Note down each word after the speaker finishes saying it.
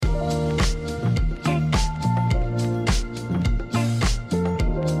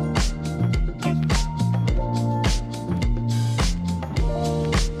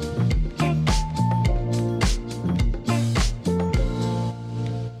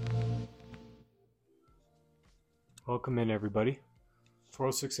Welcome in, everybody.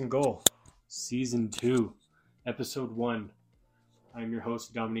 406 and Goal, Season 2, Episode 1. I'm your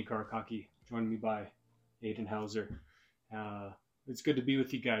host, Dominique Arakaki, joined me by Aiden Hauser. It's good to be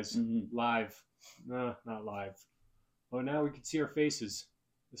with you guys live. Not live. But now we can see our faces.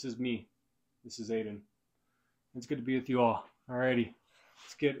 This is me. This is Aiden. It's good to be with you all. Alrighty,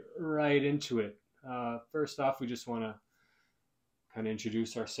 let's get right into it. First off, we just want to kind of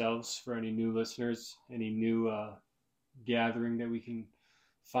introduce ourselves for any new listeners, any new gathering that we can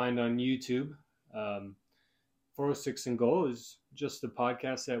find on YouTube. 406 and Goal is just a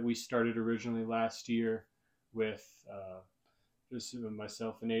podcast that we started originally last year with just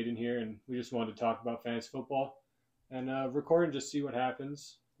myself and Aiden here, and we just wanted to talk about fantasy football and record and just see what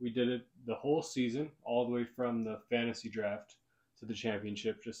happens. We did it the whole season, all the way from the fantasy draft to the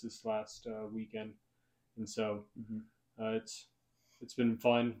championship just this last weekend, and so it's been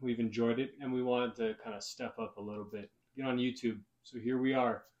fun. We've enjoyed it, and we wanted to kind of step up a little bit, get on YouTube. So here we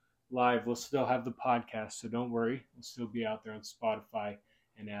are, live. We'll still have the podcast, so don't worry. We'll still be out there on Spotify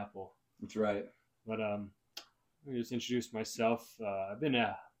and Apple. That's right. But let me just introduce myself. I've been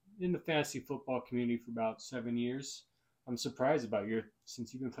in the fantasy football community for about 7 years. I'm surprised about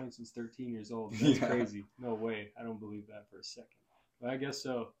since you've been playing since 13 years old. That's crazy. No way. I don't believe that for a second. But I guess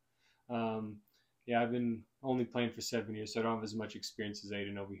so. I've been only playing for 7 years, so I don't have as much experience as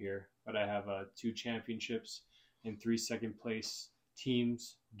Aiden over here. But I have 2 championships and 3 second place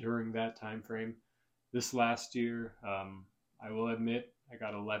teams during that time frame. This last year, I will admit, I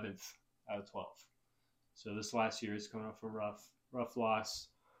got 11th out of 12. So this last year is coming off a rough loss.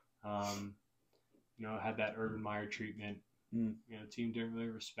 I had that Urban Meyer treatment. The team didn't really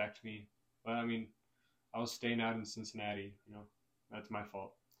respect me. But, I was staying out in Cincinnati. That's my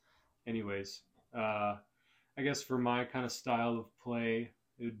fault. Anyways, I guess for my kind of style of play,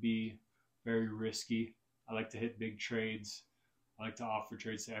 it would be very risky. I like to hit big trades. I like to offer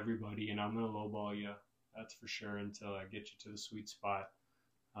trades to everybody, and I'm going to lowball you. That's for sure until I get you to the sweet spot.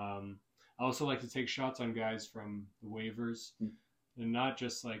 I also like to take shots on guys from the waivers, and not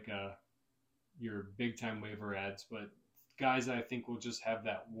just like your big-time waiver ads, but guys that I think will just have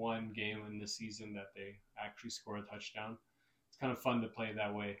that one game in the season that they actually score a touchdown. It's kind of fun to play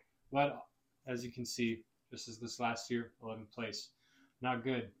that way. But as you can see, just as this last year, 11th place. Not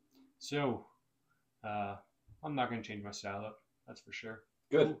good. So, I'm not going to change my style up. That's for sure.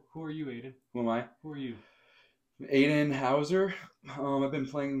 Good. Who are you, Aiden? Who am I? Who are you? Aiden Hauser. I've been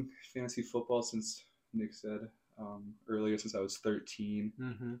playing fantasy football since Nick said earlier, since I was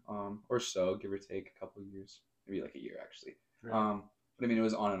 13 or so, give or take a couple of years. Maybe like a year, actually. Right. But it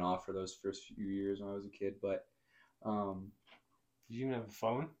was on and off for those first few years when I was a kid. But did you even have a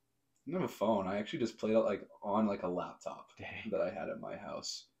phone? I didn't have a phone. I actually just played it on a laptop that I had at my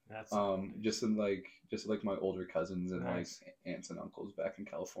house. That's just like my older cousins and like aunts and uncles back in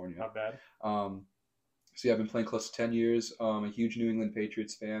California. Not bad. I've been playing close to 10 years. I'm a huge New England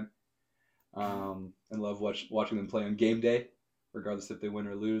Patriots fan. And love watching them play on game day, regardless if they win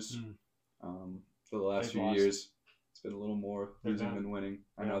or lose. For the last few years, it's been a little more losing than winning.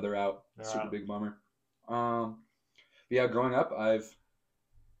 I know they're out. Super big bummer. Growing up, I've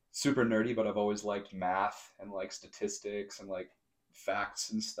super nerdy, but I've always liked math and like statistics and like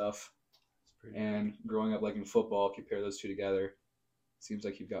facts and stuff. And growing up liking football, compare those two together, seems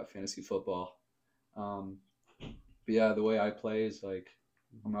like you've got fantasy football. The way I play is like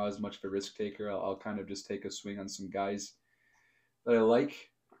I'm not as much of a risk taker. I'll kind of just take a swing on some guys that I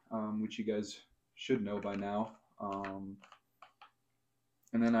like, which you guys should know by now.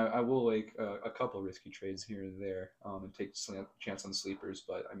 And then I will like a couple risky trades here and there and take a chance on sleepers.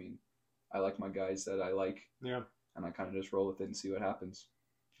 But I like my guys that I like. Yeah. And I kind of just roll with it and see what happens.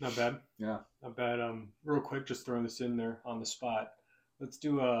 Not bad. Yeah. Not bad. Real quick, just throwing this in there on the spot. Let's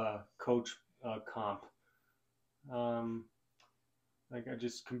do a coach comp. Who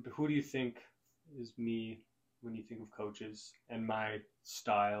do you think is me when you think of coaches and my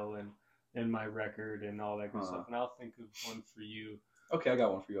style and my record and all that good stuff? And I'll think of one for you. Okay, I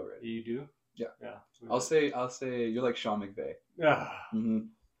got one for you already. You do? Yeah. Yeah. I'll say you're like Sean McVay. Yeah.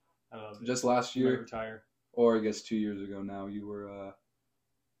 I love it. Just last year, retire. Or I guess 2 years ago now, you were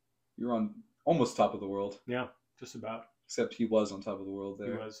on almost top of the world. Yeah, just about. Except he was on top of the world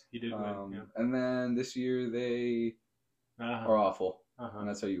there. He was. He did win. Yeah. And then this year they are awful. And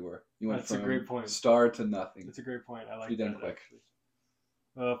that's how you were. You went from a great point. Star to nothing. That's a great point. I like you that. done quick.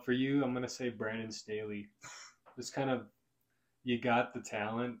 For you, I'm going to say Brandon Staley. Just kind of, you got the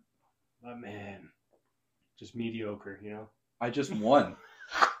talent, but man, just mediocre, I just won.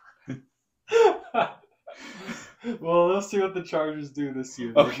 Well, let's see what the Chargers do this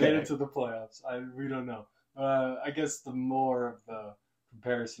year. They made it to the playoffs. We don't know. I guess the more of the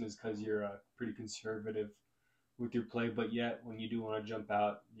comparison is because you're pretty conservative with your play, but yet when you do want to jump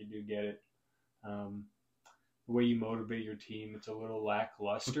out, you do get it. Um, the way you motivate your team, it's a little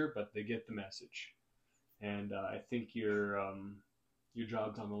lackluster, but they get the message. And I think your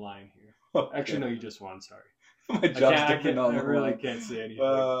job's on the line here. Okay. Actually, no, you just won. Sorry. My job's definitely on the really line. can't say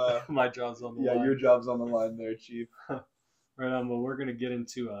anything. My job's on the line. Yeah, your job's on the line there, Chief. Right on. Well, we're gonna get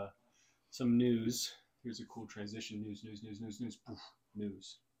into some news. Here's a cool transition. News. Poof,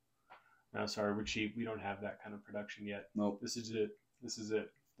 news. No, sorry, we're cheap. We don't have that kind of production yet. Nope. This is it. This is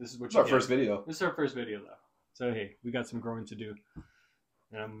what It's you our get. first video. This is our first video, though. So, hey, we got some growing to do.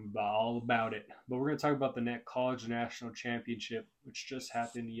 And I'm all about it. But we're going to talk about the College National Championship, which just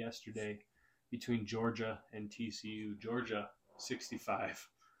happened yesterday between Georgia and TCU. Georgia, 65.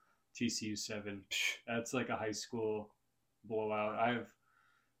 TCU, 7. That's like a high school blowout.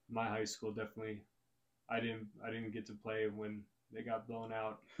 My high school definitely, I didn't get to play when they got blown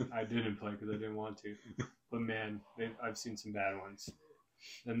out. I didn't play because I didn't want to. But man, I've seen some bad ones.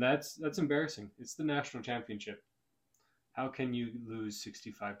 And that's embarrassing. It's the national championship. How can you lose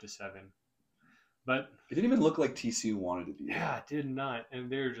 65-7? But it didn't even look like TCU wanted to be. Yeah, it did not.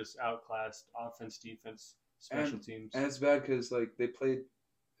 And they're just outclassed offense, defense, special teams. And it's bad because like they played.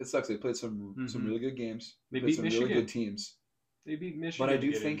 It sucks. They played some really good games. They beat some Michigan. really good teams. They beat Michigan. But I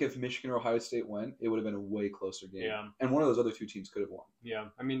do think if Michigan or Ohio State went, it would have been a way closer game. Yeah. And one of those other two teams could have won. Yeah.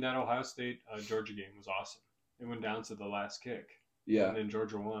 I mean, that Ohio State Georgia game was awesome. It went down to the last kick. Yeah. And then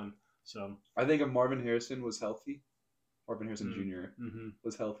Georgia won. So I think if Marvin Harrison was healthy, Marvin Harrison Jr. Mm-hmm.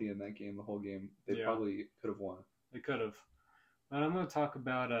 was healthy in that game, the whole game, they probably could have won. They could have. But I'm going to talk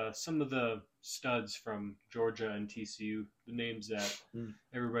about some of the studs from Georgia and TCU, the names that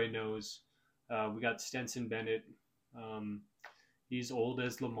everybody knows. We got Stetson Bennett. He's old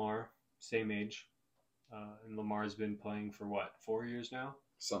as Lamar, same age. And Lamar's been playing for 4 years now?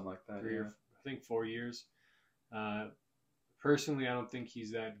 Something like that. I think 4 years. Personally, I don't think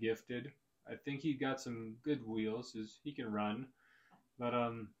he's that gifted. I think he got some good wheels. He can run. But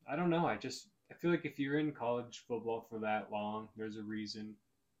I don't know. I feel like if you're in college football for that long, there's a reason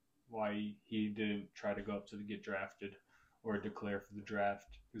why he didn't try to go up to get drafted or declare for the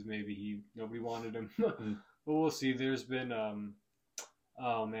draft, because maybe nobody wanted him. But we'll see. There's been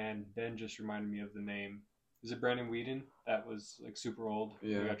oh man, Ben just reminded me of the name. Is it Brandon Whedon? That was like super old.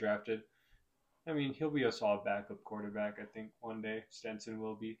 Yeah. Who got drafted. I mean, he'll be a solid backup quarterback. I think one day Stetson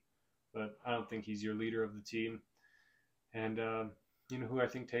will be, but I don't think he's your leader of the team. And you know who I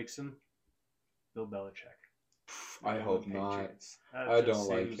think takes him? Bill Belichick. I hope not. I don't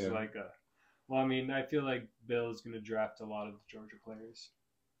like him. Well, I mean, I feel like Bill's going to draft a lot of the Georgia players.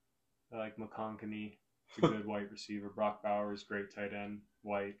 Like McConkey, a good wide receiver. Brock Bowers, great tight end.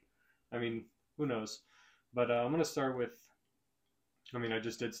 White. I mean, who knows? But I'm going to start with, I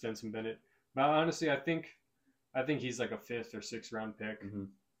just did Stetson Bennett. But honestly, I think he's like a 5th or 6th round pick. Mm-hmm.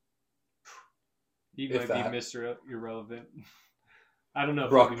 He might be Mr. Irrelevant. I don't know.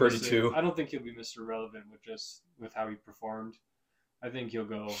 Brock Purdy too. I don't think he'll be Mr. Irrelevant with how he performed. I think he'll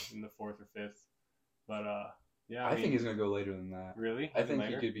go in the 4th or 5th. But yeah, I think he's gonna go later than that. Really? I think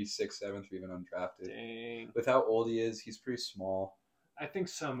he could be 6th, 7th, or even undrafted. Dang. With how old he is, he's pretty small. I think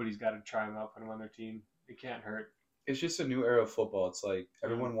somebody's got to try him out, put him on their team. It can't hurt. It's just a new era of football. It's like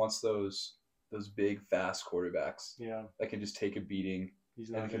everyone wants those big, fast quarterbacks. Yeah. That can just take a beating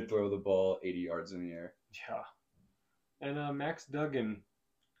and can good. throw the ball 80 yards in the air. Yeah. And Max Duggan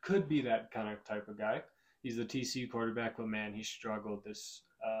could be that kind of type of guy. He's the TCU quarterback, but man, he struggled this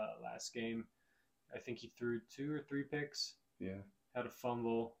last game. I think he threw 2 or 3 picks. Yeah. Had a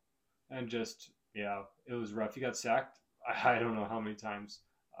fumble. And it was rough. He got sacked. I don't know how many times.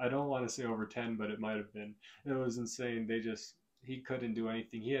 I don't want to say over 10, but it might have been. It was insane. He couldn't do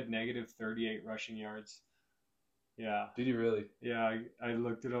anything. He had negative 38 rushing yards. Yeah. Did he really? Yeah, I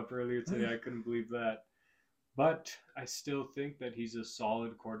looked it up earlier today. I couldn't believe that. But I still think that he's a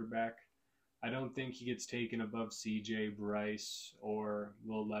solid quarterback. I don't think he gets taken above CJ Bryce or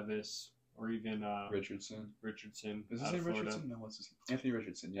Will Levis or even Richardson. Is his name Richardson? No, what's his name? Anthony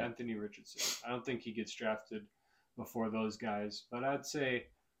Richardson, yeah. Anthony Richardson. I don't think he gets drafted before those guys. But I'd say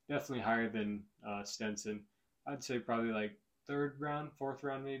definitely higher than Stetson. I'd say probably like 3rd round, 4th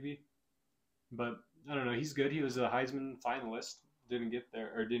round maybe. But I don't know. He's good. He was a Heisman finalist. Didn't get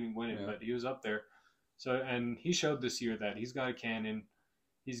there or didn't win it, but he was up there. So, and he showed this year that he's got a cannon.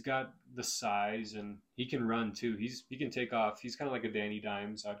 He's got the size, and he can run too. He can take off. He's kind of like a Danny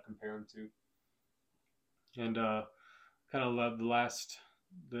Dimes, I'd compare him to. And kind of love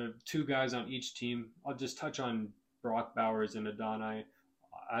the 2 guys on each team. I'll just touch on Brock Bowers and Adonai.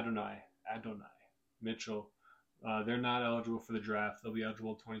 Mitchell. They're not eligible for the draft. They'll be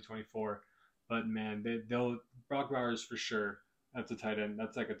eligible 2024. But man, they'll Brock Bowers for sure at the tight end.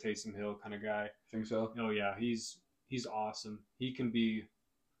 That's like a Taysom Hill kind of guy. Think so? Oh yeah, he's awesome. He can be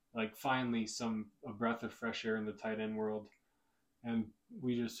like finally a breath of fresh air in the tight end world, and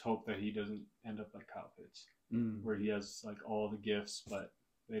we just hope that he doesn't end up like Kyle Pitts, where he has like all the gifts, but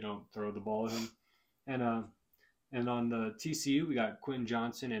they don't throw the ball at him. And on the TCU, we got Quentin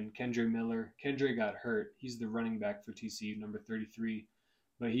Johnson and Kendre Miller. Kendre got hurt. He's the running back for TCU, number 33,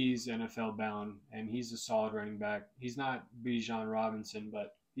 but he's NFL bound, and he's a solid running back. He's not Bijan Robinson,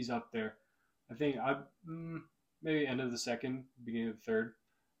 but he's up there. I think maybe end of the second, beginning of the third.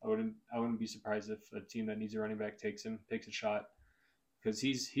 I wouldn't be surprised if a team that needs a running back takes a shot, because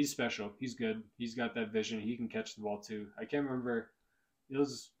he's special. He's good. He's got that vision. He can catch the ball too. I can't remember.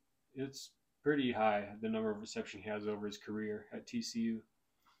 It's pretty high, the number of receptions he has over his career at TCU.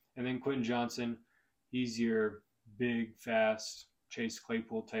 And then Quentin Johnson, he's your big, fast Chase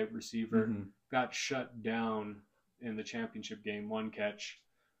Claypool type receiver. Got shut down in the championship game. One catch,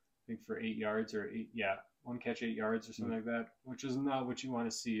 I think for 8 yards one catch, 8 yards or something like that, which is not what you want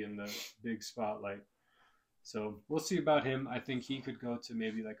to see in the big spotlight. So we'll see about him. I think he could go to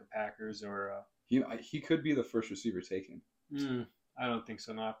maybe like a Packers or he could be the first receiver taken. I don't think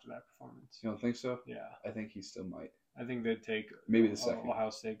so. Not after that performance. You don't think so? Yeah. I think he still might. I think they'd take maybe the second Ohio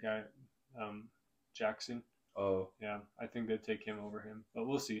State guy, Jackson. Oh. Yeah, I think they'd take him over him, but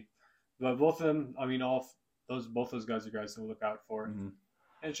we'll see. But both of them, I mean, both those guys are guys to look out for. And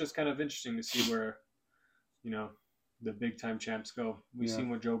it's just kind of interesting to see where, the big time champs go. We've seen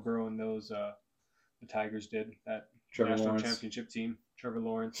what Joe Burrow and those the Tigers did, that Trevor national Lawrence. Championship team. Trevor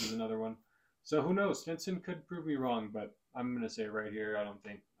Lawrence is another one. So who knows? Stinson could prove me wrong, but I'm gonna say right here, I don't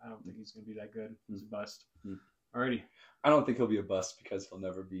think he's gonna be that good. He's a bust. Alrighty. I don't think he'll be a bust because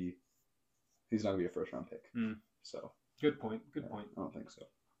he's not gonna be a first round pick. So good point. Good point. I don't think so.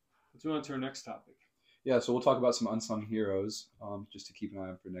 Let's move on to our next topic. Yeah, so we'll talk about some unsung heroes, just to keep an eye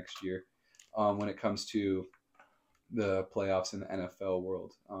on for next year, when it comes to the playoffs in the NFL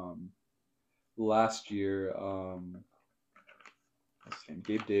world. Last year,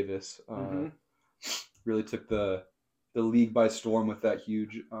 Gabe Davis really took the league by storm with that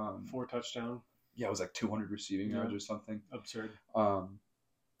huge 4 touchdown. Yeah, it was like 200 receiving yards or something. Absurd.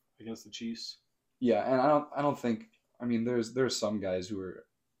 Against the Chiefs. Yeah, and I don't think. I mean, there's some guys who are.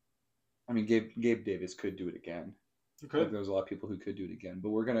 I mean, Gabe Davis could do it again. You could. Like, there's a lot of people who could do it again, but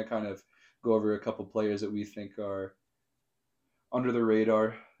we're gonna kind of go over a couple players that we think are under the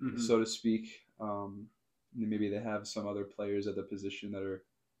radar, so to speak. Maybe they have some other players at the position that are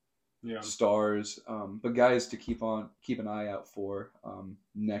stars, but guys to keep an eye out for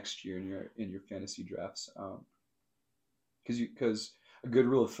next year in your fantasy drafts, because a good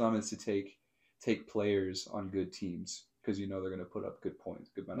rule of thumb is to take players on good teams, because they're going to put up good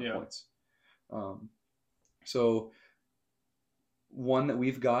amount of points. So one that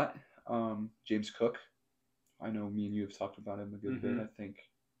we've got, James Cook. I know me and you have talked about him a good bit. I think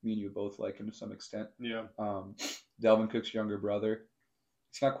me and you both like him to some extent. Yeah. Dalvin Cook's younger brother.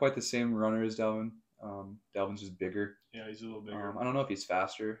 He's not quite the same runner as Dalvin. Dalvin's just bigger. Yeah, he's a little bigger. I don't know if he's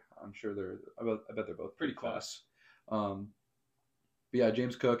faster. I'm sure I bet they're both pretty close. But yeah,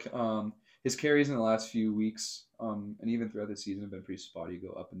 James Cook. His carries in the last few weeks, and even throughout the season, have been pretty spotty.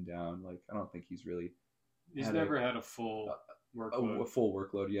 Go up and down. Like, I don't think he's really. He's never had a full workload. A full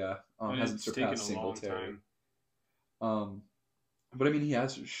workload, yeah. Hasn't surpassed Singletary. But I mean, he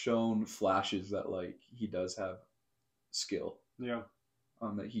has shown flashes that like he does have skill. Yeah.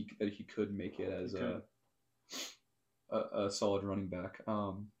 That he could make it as a solid running back.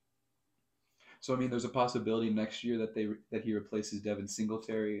 So I mean, there's a possibility next year that he replaces Devin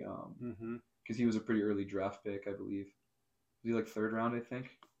Singletary. Because he was a pretty early draft pick, I believe. Was he like 3rd round, I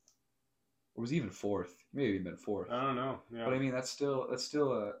think? Or was he even 4th? Maybe even 4th. I don't know. Yeah. But I mean, that's still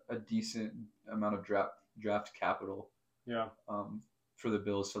a decent amount of draft capital. Yeah. For the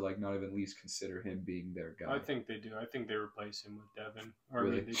Bills to like not even at least consider him being their guy. I think they do. I think they replace him with Devin, or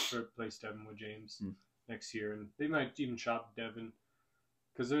really? They replace Devin with James next year, and they might even shop Devin,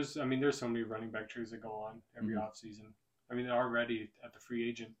 because there's so many running back trades that go on every offseason. I mean, already at the free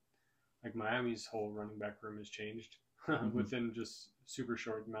agent, like Miami's whole running back room has changed within just super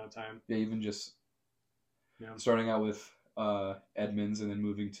short amount of time. Yeah, even just starting out with Edmonds and then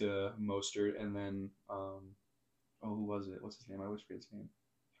moving to Mostert, and then who was it? What's his name? I always forget his name.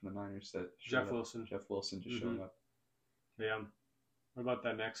 From the Niners. Jeff Wilson. Jeff Wilson just showing up. Yeah. What about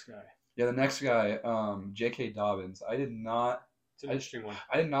that next guy? Yeah, the next guy, J.K. Dobbins. It's an interesting one.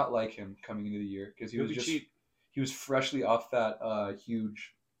 I did not like him coming into the year because he was freshly off that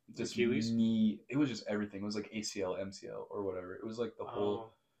huge just Achilles? knee. It was just everything. It was like ACL, MCL, or whatever. It was like the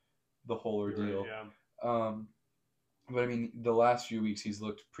whole ordeal. Right, yeah. But I mean, the last few weeks he's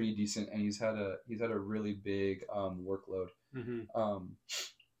looked pretty decent, and he's had a really big workload. Mm-hmm.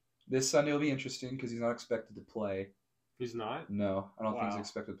 This Sunday will be interesting because he's not expected to play. He's not? No, I don't think Wow. he's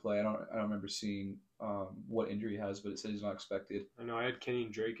expected to play. I don't remember seeing what injury he has, but it said he's not expected. I know I had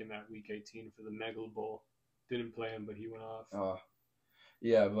Kenyon Drake in that week 18 for the Megala Bowl. Didn't play him, but he went off.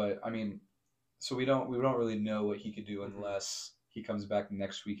 Yeah, but I mean, so we don't really know what he could do unless he comes back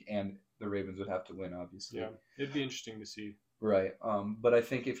next week, and the Ravens would have to win, obviously. Yeah, it'd be interesting to see. Right. But I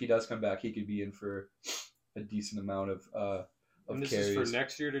think if he does come back, he could be in for a decent amount of and this carries. is for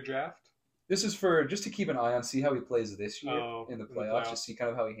next year to draft? This is for just to keep an eye on, see how he plays this year in the playoffs, playoffs. to see kind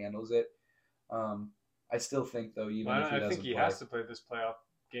of how he handles it. I still think, though, even if he doesn't I think he play, has to play this playoff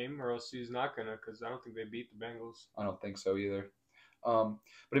game, or else he's not gonna, because I don't think they beat the Bengals. I don't think so either. But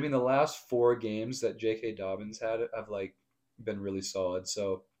I mean, the last 4 games that J.K. Dobbins had have like been really solid.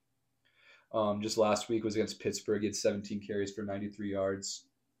 So just last week was against Pittsburgh. He had 17 carries for 93 yards,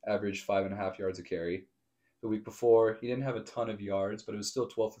 averaged 5.5 yards a carry. The week before, he didn't have a ton of yards, but it was still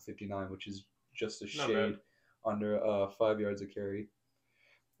 12 for 59, which is just a shade under 5 yards a carry.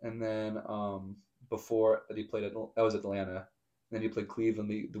 And then before that, he played that was Atlanta. And then he played Cleveland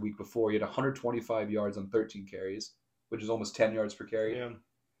the week before. He had 125 yards on 13 carries, which is almost 10 yards per carry. Yeah.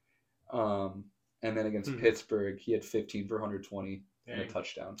 And then against Pittsburgh, he had 15 for 120 and a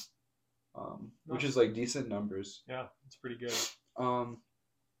touchdown, which is like decent numbers. Yeah, it's pretty good.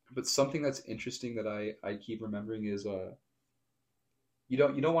 But something that's interesting that I keep remembering is you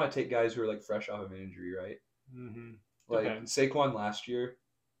don't want to take guys who are like fresh off of an injury, right? Mm-hmm. Like Saquon last year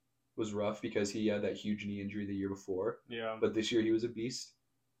was rough because he had that huge knee injury the year before. Yeah. But this year he was a beast.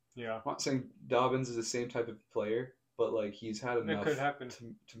 Yeah. I'm not saying Dobbins is the same type of player, but like he's had enough. It could happen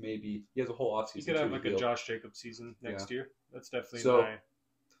to maybe he has a whole offseason. He could have like a Josh Jacobs season next year. That's definitely something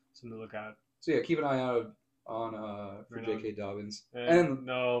to look at. So yeah, keep an eye out on for J.K. Dobbins. And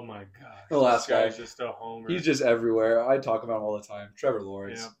oh my God, the last guy is just a homer. He's just everywhere. I talk about him all the time. Trevor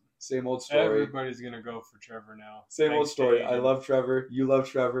Lawrence. Yeah. Same old story. Everybody's gonna go for Trevor now. Same old story. I love Trevor. You love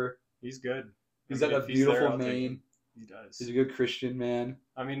Trevor. He's good. He's got a beautiful mane. He does. He's a good Christian man.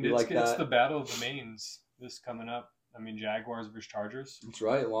 I mean, it's the battle of the mains this coming up. I mean, Jaguars versus Chargers. That's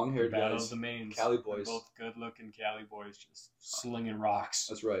right. Long-haired guys. Battle of the mains. Cali boys. They're both good-looking Cali boys, just slinging rocks.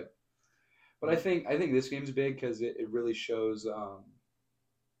 That's right. But I think this game's big because it really shows.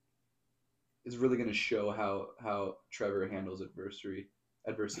 It's really going to show how Trevor handles adversity.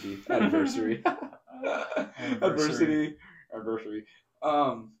 Adversity.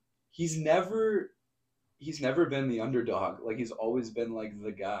 He's never been the underdog. Like he's always been like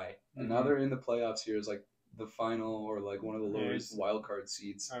the guy. And now they're in the playoffs here as like the final or like one of the lowest wild card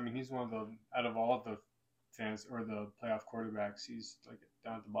seeds. I mean, he's one of the out of all of the fans or the playoff quarterbacks, he's like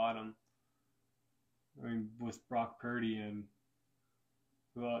down at the bottom. I mean, with Brock Purdy and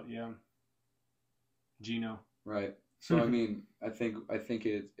Geno. Right. So I mean, I think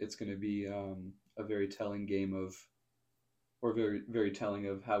it's going to be a very telling game or very very telling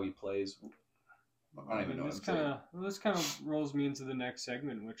of how he plays. I don't even know. This kind of rolls me into the next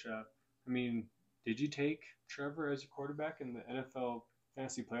segment, which I mean, did you take Trevor as your quarterback in the NFL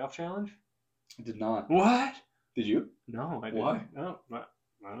Fantasy Playoff Challenge? I did not. What? Did you? No, I didn't. Why? No, I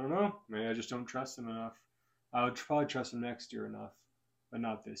don't know. Maybe I just don't trust him enough. I would probably trust him next year enough, but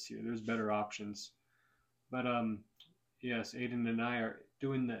not this year. There's better options. But yes, Aiden and I are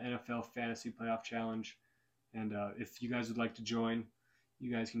doing the NFL Fantasy Playoff Challenge, and if you guys would like to join,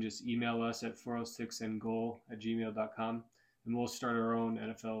 you guys can just email us at 406ndgoal@gmail.com, and we'll start our own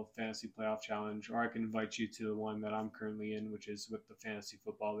NFL Fantasy Playoff Challenge, or I can invite you to the one that I'm currently in, which is with the Fantasy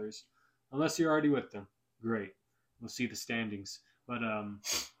Footballers. Unless you're already with them, great. We'll see the standings. But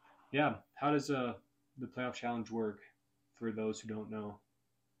yeah, how does the Playoff Challenge work for those who don't know?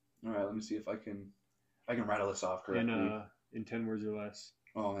 All right, let me see if I can rattle this off correctly. In 10 words or less.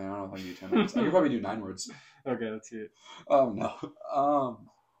 Oh man, I don't know if I can do 10 words. I can probably do 9 words. Okay, let's see it. Oh no.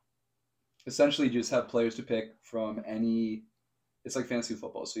 Essentially, you just have players to pick from any. It's like fantasy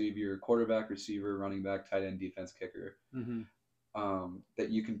football. So you have your quarterback, receiver, running back, tight end, defense, kicker. Mm-hmm. That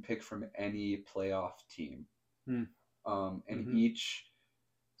you can pick from any playoff team. And each.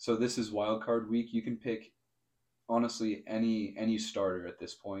 So this is wild card week. You can pick, honestly, any starter at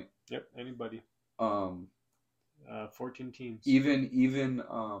this point. Yep, anybody. 14 teams. Even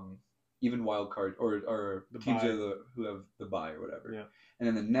wild card or the teams bye. who have the bye or whatever. Yeah. And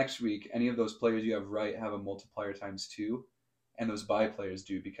then the next week, any of those players you have right have a multiplier times 2, and those bye players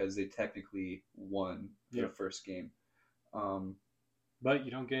do because they technically won their first game. But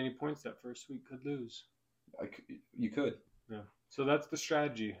you don't get any points that first week. Could lose. You could. Yeah. So that's the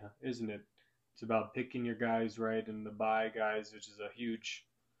strategy, isn't it? It's about picking your guys right and the bye guys, which is a huge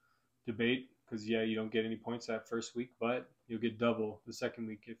debate because you don't get any points that first week, but you'll get double the second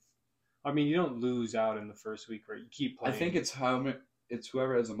week if. I mean, you don't lose out in the first week, right? You keep playing. I think it's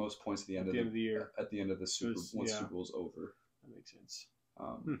whoever has the most points at the end of the year. At the end of the Super Bowl's over. That makes sense.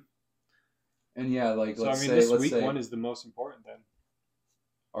 And yeah, like so let's this say, week one is the most important then.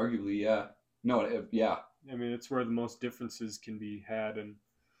 Arguably, yeah. No, yeah. I mean, it's where the most differences can be had and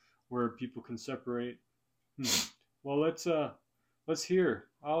where people can separate. Well, let's hear.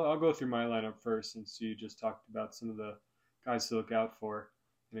 I'll go through my lineup first since you just talked about some of the guys to look out for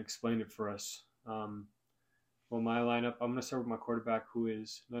and explain it for us. Well, my lineup, I'm going to start with my quarterback, who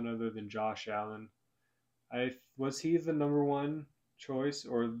is none other than Josh Allen. Was he the number one choice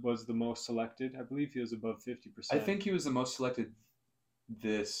or was the most selected? I believe he was above 50%. I think he was the most selected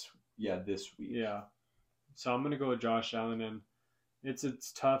this week. Yeah. So I'm going to go with Josh Allen, and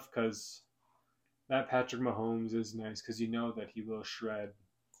it's tough because that Patrick Mahomes is nice because you know that he will shred,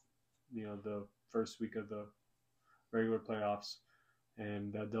 the first week of the regular playoffs,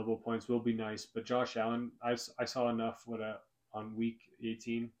 and double points will be nice. But Josh Allen, I saw enough on week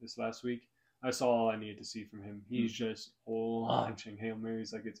 18 this last week. I saw all I needed to see from him. He's just launching Hail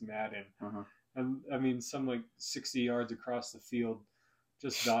Marys like it's Madden. Uh-huh. And I mean, some like 60 yards across the field,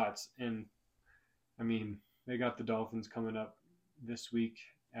 just dots. And I mean, they got the Dolphins coming up this week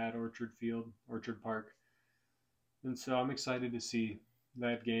at Orchard Park. And so I'm excited to see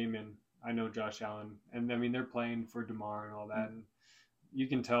that game. And I know Josh Allen. And I mean, they're playing for DeMar and all that. And you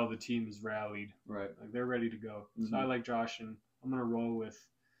can tell the team's rallied. Right. Like they're ready to go. So I like Josh, and I'm going to roll with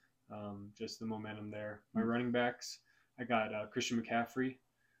just the momentum there. My running backs, I got Christian McCaffrey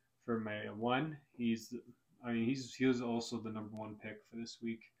for my one. He was also the number one pick for this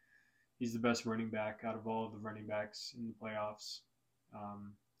week. He's the best running back out of all of the running backs in the playoffs.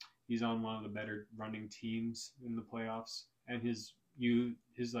 He's on one of the better running teams in the playoffs, and his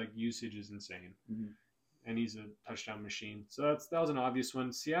usage is insane. And he's a touchdown machine. So that was an obvious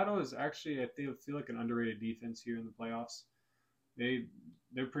one. Seattle is actually, I feel like an underrated defense here in the playoffs.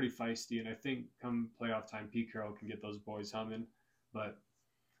 They're pretty feisty, and I think come playoff time, Pete Carroll can get those boys humming. But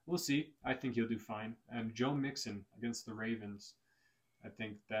we'll see. I think he'll do fine. And Joe Mixon against the Ravens. I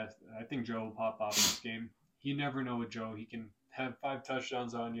think Joe will pop off this game. You never know with Joe. He can have 5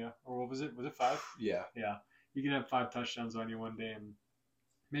 touchdowns on you. Or what was it? Was it 5? Yeah. Yeah. He can have 5 touchdowns on you one day, and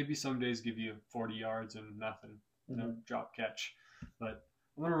maybe some days give you 40 yards and nothing. Drop catch. But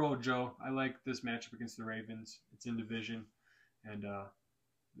I'm going to roll Joe. I like this matchup against the Ravens. It's in division. And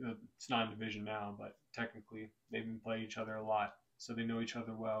it's not in division now, but technically they've been playing each other a lot. So they know each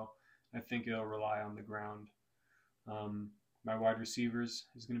other well. I think it'll rely on the ground. My wide receivers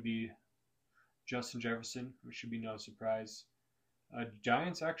is going to be Justin Jefferson, which should be no surprise.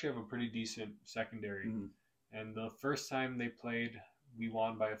 Giants actually have a pretty decent secondary. And the first time they played, we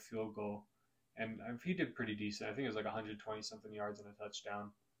won by a field goal. And he did pretty decent. I think it was like 120-something yards and a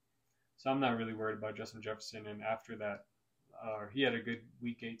touchdown. So I'm not really worried about Justin Jefferson. And after that, he had a good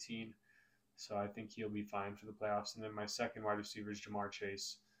week 18. So I think he'll be fine for the playoffs. And then my second wide receiver is Jamar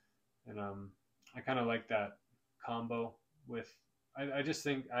Chase. And I kind of like that combo with – I just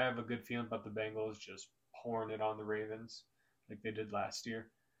think I have a good feeling about the Bengals just pouring it on the Ravens like they did last year.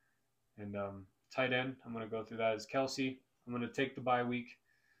 And tight end, I'm going to go through that as Kelsey. I'm going to take the bye week.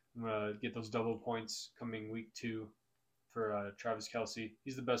 I'm going to get those double points coming week 2 for Travis Kelsey.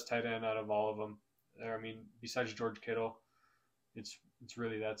 He's the best tight end out of all of them. I mean, besides George Kittle, it's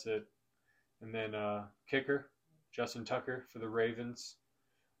really that's it. And then kicker, Justin Tucker for the Ravens.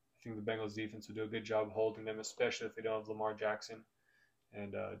 I think the Bengals defense will do a good job holding them, especially if they don't have Lamar Jackson.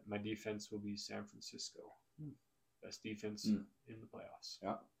 And my defense will be San Francisco. Best defense in the playoffs.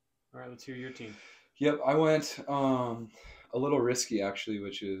 Yeah. All right, let's hear your team. Yep, I went a little risky, actually,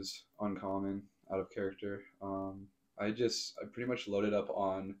 which is uncommon, out of character. I pretty much loaded up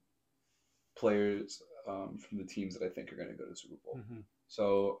on players from the teams that I think are going to go to the Super Bowl.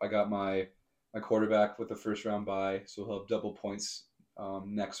 So I got my quarterback with the first round bye, so he'll have double points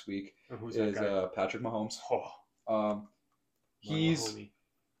next week. Who's is that guy? Patrick Mahomes.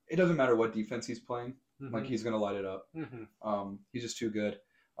 It doesn't matter what defense he's playing. Like, he's going to light it up. He's just too good.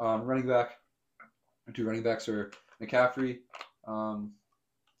 Running back. 2 running backs are McCaffrey.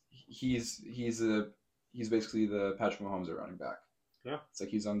 He's basically the Patrick Mahomes at running back. Yeah. It's like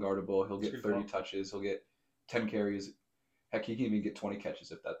he's unguardable. He'll get 30 touches. He'll get 10 carries. Heck, he can even get 20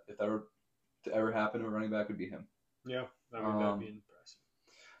 catches if that were to ever happen. A running back would be him. Yeah, that'd be impressive.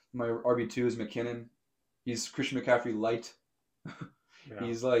 My RB2 is McKinnon. He's Christian McCaffrey light. Yeah.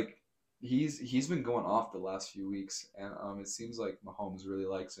 He's been going off the last few weeks, and it seems like Mahomes really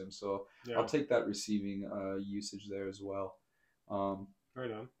likes him. So Yeah. I'll take that receiving usage there as well.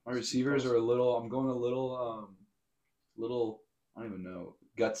 Right on. My receivers are I'm going a little I don't even know,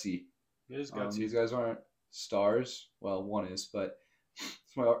 gutsy. It is gutsy. These guys aren't stars. Well, one is, but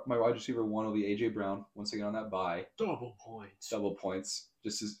my wide receiver one will be AJ Brown once again on that bye. Double points.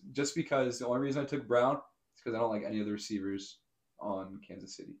 Just because the only reason I took Brown is because I don't like any of the receivers on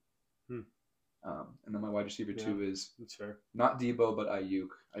Kansas City. And then my wide receiver two is that's fair. Not Debo but Ayuk.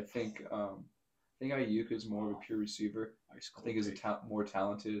 I think Ayuk is more of a pure receiver. I think he's a more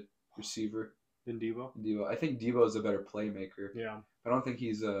talented receiver than Debo. I think Debo is a better playmaker. Yeah. I don't think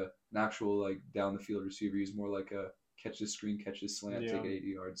he's an actual like down the field receiver. He's more like a catch the screen, catch the slant, take it 80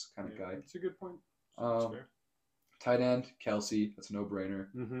 yards kind of guy. That's a good point. That's fair. Tight end Kelsey. That's a no brainer.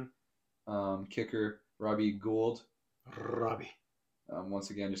 Mm-hmm. Kicker Robbie Gould. Robbie. Once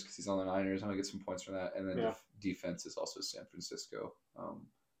again, just because he's on the Niners, I'm gonna get some points from that. And then defense is also San Francisco.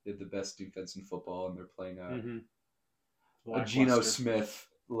 They have the best defense in football, and they're playing a Geno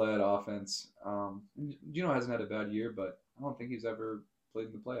Smith-led offense. Geno hasn't had a bad year, but I don't think he's ever played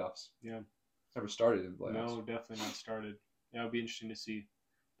in the playoffs. Yeah, never started in the playoffs. No, definitely not started. Yeah, it'll be interesting to see.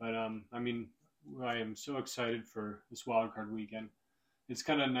 But I mean, I am so excited for this wild card weekend. It's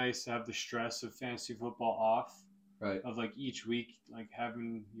kind of nice to have the stress of fantasy football off. Right. Of like each week, like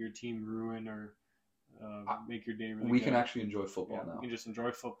having your team ruin or make your day really We good. can actually enjoy football now. You can just enjoy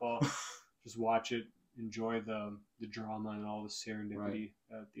football, just watch it, enjoy the drama and all the serendipity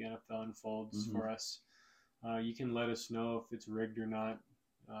that the NFL unfolds for us. You can let us know if it's rigged or not.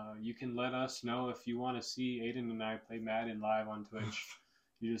 You can let us know if you want to see Aiden and I play Madden live on Twitch.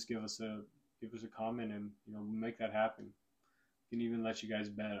 You just give us a comment and we'll make that happen. We can even let you guys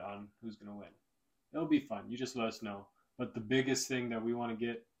bet on who's gonna win. It'll be fun. You just let us know. But the biggest thing that we want to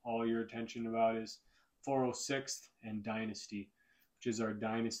get all your attention about is 406th and Dynasty, which is our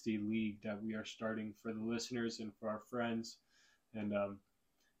Dynasty League that we are starting for the listeners and for our friends. And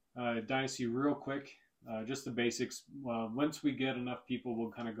Dynasty, real quick, just the basics. Once we get enough people,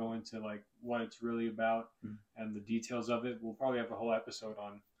 we'll kind of go into like what it's really about and the details of it. We'll probably have a whole episode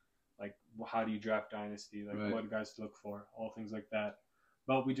on like how do you draft Dynasty, like what guys to look for, all things like that.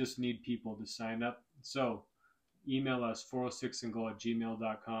 But we just need people to sign up. So email us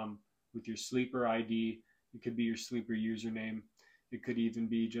 406andgoal@gmail.com with your sleeper ID. It could be your sleeper username. It could even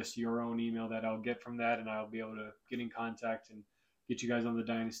be just your own email that I'll get from that, and I'll be able to get in contact and get you guys on the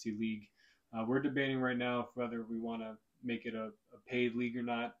Dynasty League. We're debating right now whether we want to make it a paid league or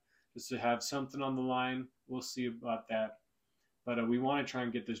not, just to have something on the line. We'll see about that. But we want to try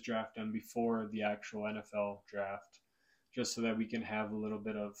and get this draft done before the actual NFL draft, just so that we can have a little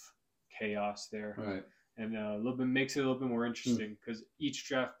bit of chaos there. Right. And a little bit makes it a little bit more interesting because each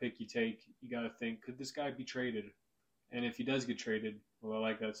draft pick you take, you got to think, could this guy be traded? And if he does get traded, well, I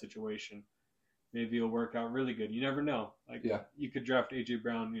like that situation. Maybe it'll work out really good. You never know. Like you could draft AJ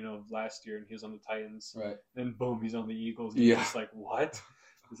Brown, last year and he was on the Titans. Right. Then boom, he's on the Eagles. And you're just like, what?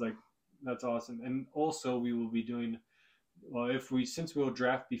 It's like, that's awesome. And also we will be doing, since we'll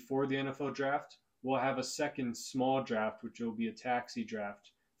draft before the NFL draft, we'll have a second small draft, which will be a taxi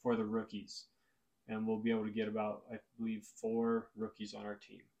draft for the rookies. And we'll be able to get about, I believe, 4 rookies on our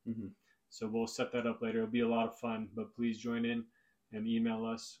team. Mm-hmm. So we'll set that up later. It'll be a lot of fun, but please join in and email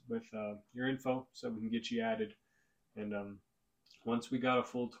us with your info so we can get you added. And once we got a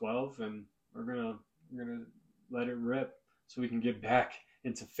full 12, and we're gonna let it rip so we can get back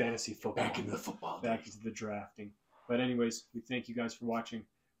into fantasy football. Back into the football. Back into the drafting. But anyways, we thank you guys for watching.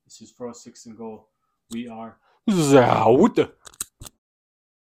 This is 406 and Goal. We are out.